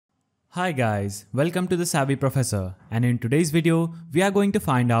Hi guys, welcome to the Savvy Professor, and in today's video, we are going to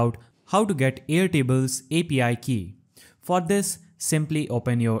find out how to get Airtable's API key. For this, simply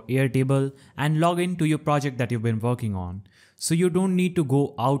open your Airtable and log in to your project that you've been working on. So you don't need to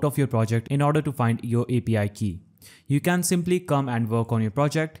go out of your project in order to find your API key. You can simply come and work on your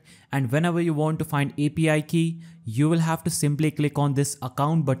project, and whenever you want to find API key, you will have to simply click on this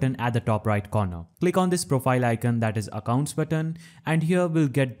account button at the top right corner. Click on this profile icon, that is accounts button, and here we'll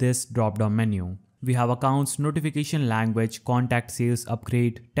get this drop down menu. We have accounts, notification language, contact, sales,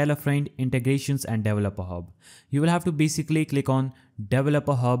 upgrade, tell a friend, integrations and developer hub. You will have to basically click on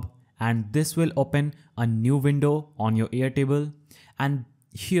developer hub, and this will open a new window on your Airtable, and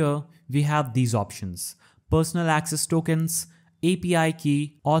here we have these options: personal access tokens, API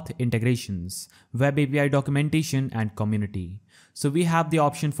key, auth integrations, web API documentation and community. So we have the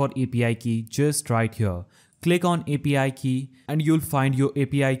option for API key just right here. Click on API key and you'll find your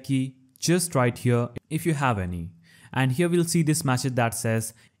API key just right here if you have any. And here we'll see this message that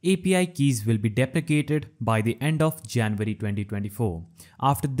says API keys will be deprecated by the end of January 2024.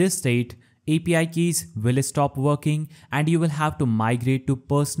 After this date, API keys will stop working and you will have to migrate to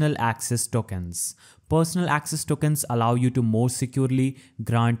personal access tokens. Personal access tokens allow you to more securely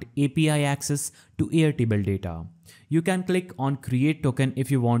grant API access to Airtable data. You can click on create token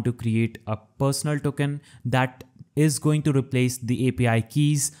if you want to create a personal token that is going to replace the API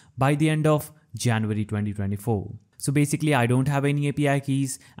keys by the end of January 2024. So basically I don't have any API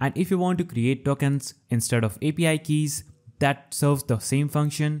keys, and if you want to create tokens instead of API keys that serves the same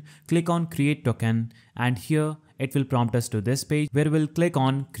function, click on create token, and here it will prompt us to this page where we'll click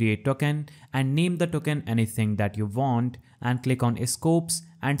on create token and name the token anything that you want, and click on scopes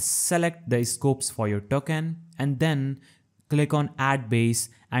and select the scopes for your token, and then click on add base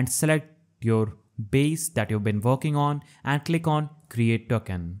and select your base that you've been working on and click on create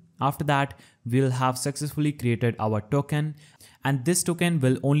token. After that, we'll have successfully created our token, and this token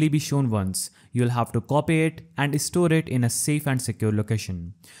will only be shown once. You'll have to copy it and store it in a safe and secure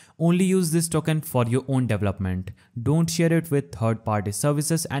location. Only use this token for your own development. Don't share it with third-party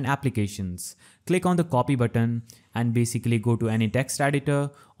services and applications. Click on the copy button and basically go to any text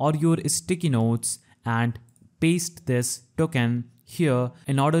editor or your sticky notes and paste this token here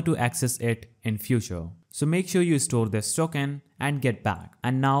in order to access it in future. So make sure you store this token and get back.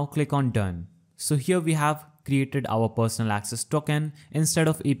 And now click on done. So here we have created our personal access token instead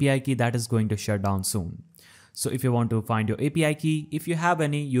of API key that is going to shut down soon. So if you want to find your API key, if you have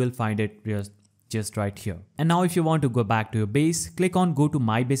any, you will find it just right here. And now if you want to go back to your base, click on go to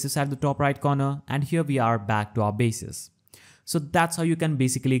my bases at the top right corner, and here we are back to our bases. So that's how you can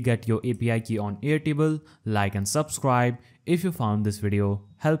basically get your API key on Airtable. Like and subscribe if you found this video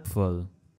helpful.